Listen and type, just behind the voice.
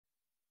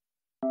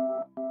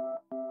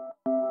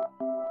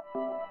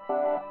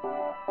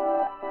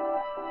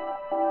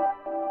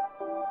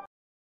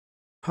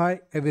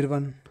Hi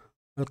everyone,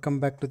 welcome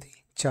back to the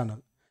channel.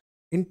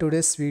 In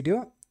today's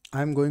video,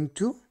 I am going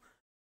to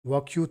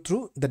walk you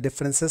through the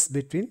differences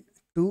between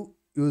two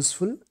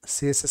useful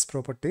CSS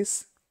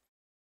properties,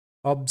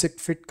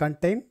 object fit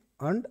contain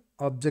and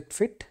object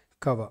fit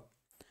cover.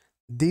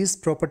 These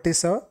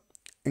properties are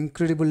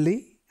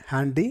incredibly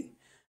handy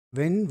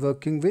when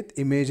working with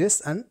images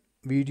and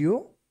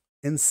video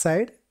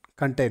inside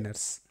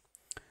containers.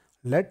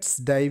 Let's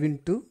dive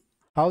into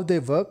how they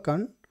work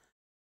and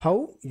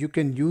how you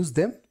can use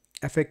them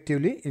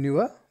effectively in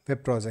your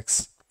web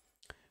projects.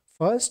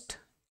 First,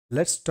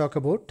 let's talk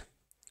about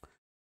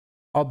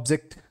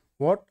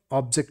what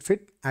object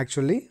fit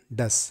actually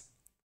does.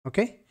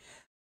 Okay,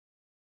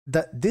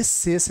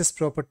 this CSS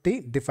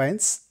property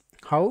defines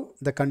how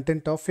the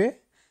content of a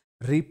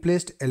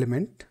replaced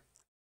element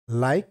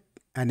like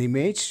an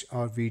image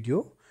or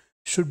video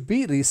should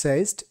be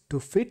resized to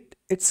fit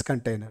its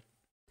container.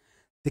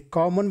 The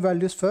common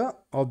values for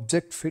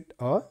object fit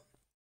are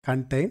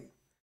contain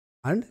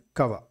and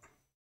cover,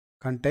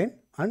 contain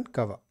and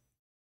cover,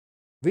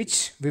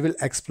 which we will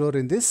explore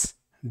in this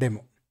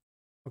demo.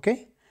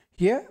 Okay,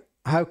 here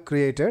I have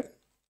created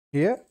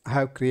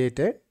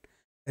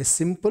a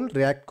simple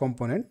React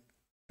component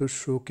to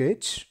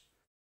showcase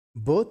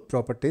both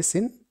properties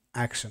in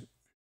action,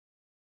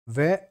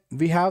 where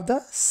we have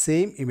the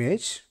same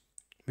image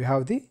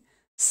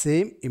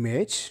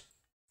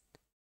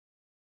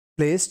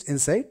placed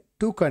inside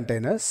two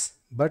containers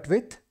but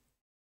with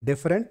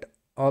different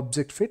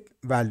object fit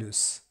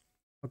values.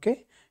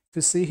 Okay, if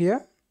you see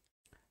here,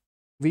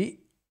 we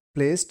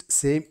placed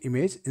same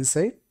image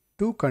inside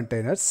two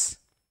containers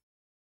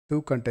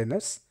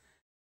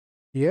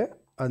here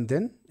and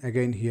then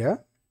again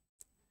here,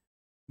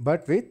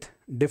 but with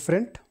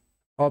different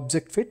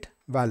object fit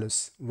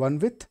values, one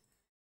with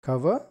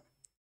cover,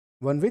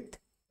 one with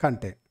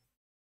contain.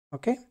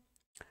 Okay,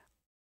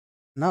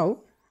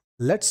 now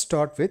let's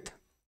start with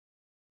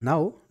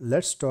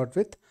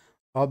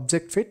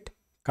object fit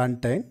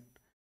contain.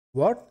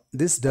 What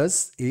this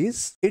does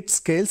is it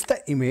scales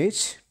the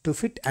image to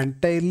fit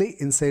entirely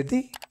inside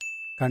the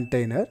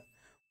container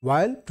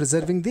while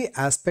preserving the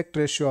aspect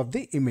ratio of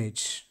the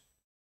image.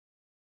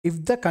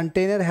 If the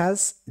container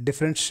has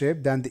different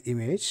shape than the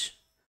image,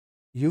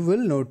 you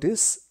will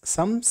notice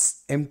some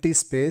empty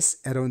space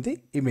around the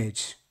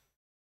image.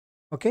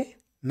 Okay,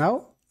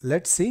 now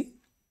let's see.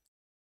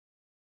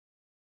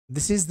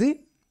 This is the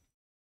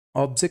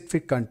object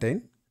fit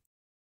contain.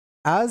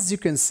 As you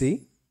can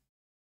see,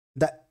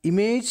 the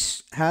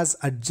image has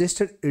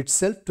adjusted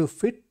itself to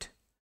fit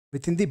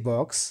within the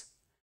box,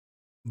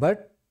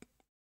 but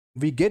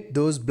we get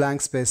those blank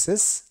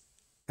spaces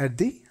at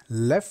the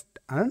left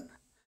and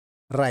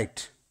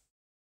right.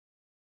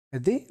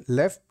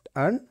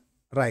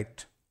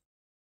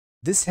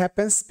 This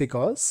happens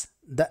because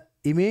the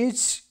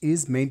image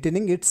is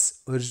maintaining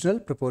its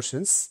original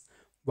proportions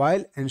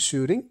while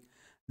ensuring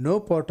no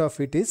part of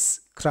it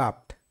is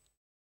cropped.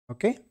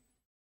 Okay,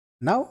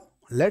 now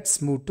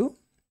let's move to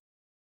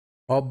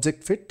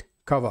object fit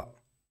cover.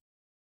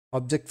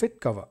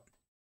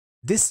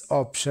 This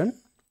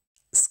option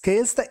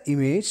scales the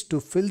image to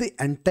fill the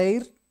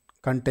entire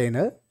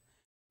container,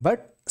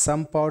 but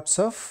some parts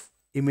of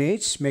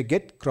image may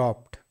get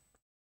cropped.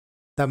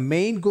 The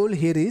main goal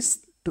here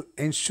is to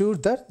ensure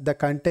that the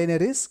container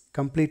is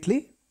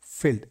completely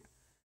filled.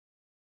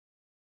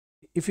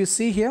 If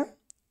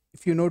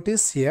you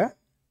notice here,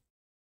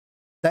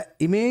 the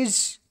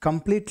image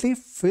completely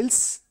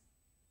fills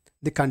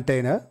the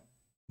container,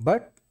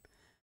 but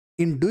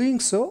in doing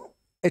so,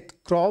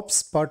 it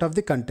crops part of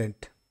the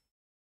content.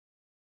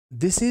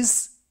 This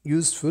is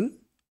useful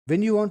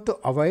when you want to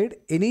avoid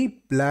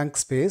any blank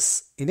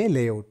space in a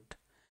layout,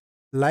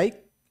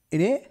 like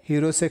in a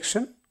hero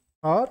section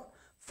or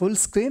full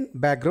screen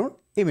background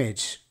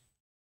image.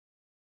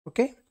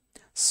 Okay,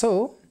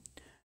 so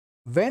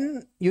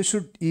when you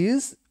should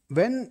use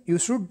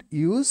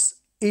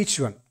each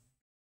one.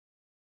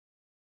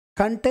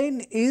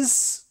 Contain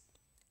is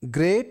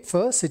great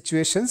for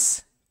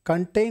situations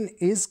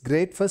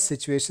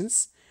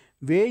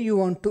where you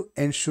want to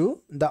ensure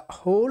the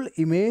whole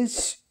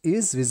image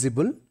is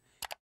visible,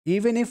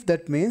 even if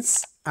that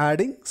means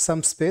adding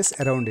some space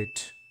around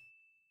it.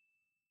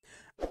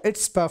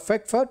 It's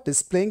perfect for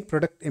displaying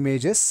product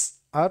images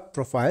or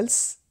profile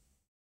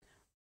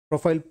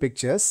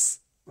pictures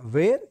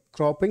where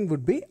cropping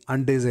would be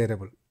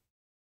undesirable.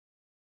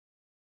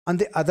 On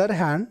the other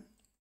hand,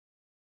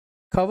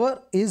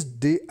 cover is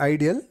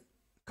ideal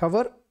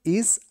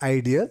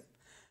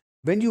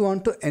when you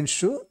want to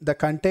ensure the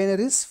container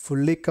is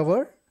fully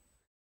covered,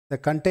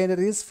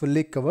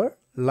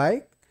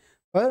 like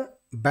for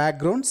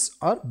backgrounds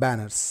or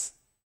banners.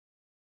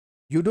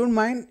 You don't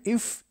mind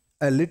if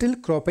a little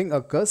cropping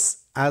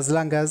occurs as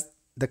long as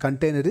the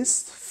container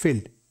is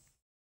filled.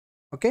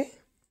 Okay,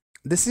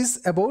 this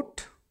is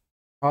about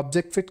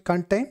object fit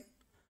contain,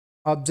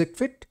 object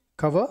fit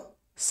cover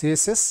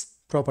CSS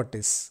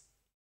properties.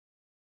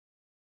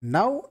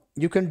 Now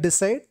you can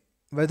decide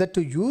whether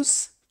to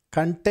use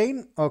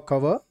contain or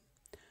cover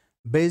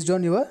based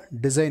on your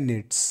design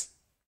needs.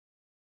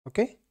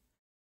 Okay.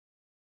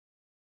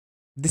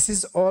 This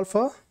is all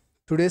for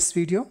today's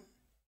video.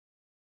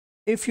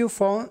 If you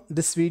found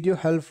this video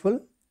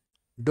helpful,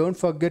 don't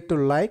forget to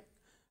like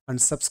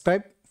and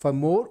subscribe for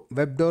more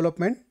web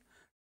development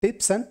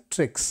tips and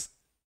tricks.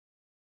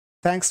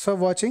 Thanks for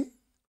watching.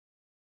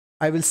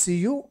 I will see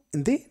you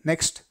in the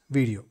next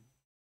video.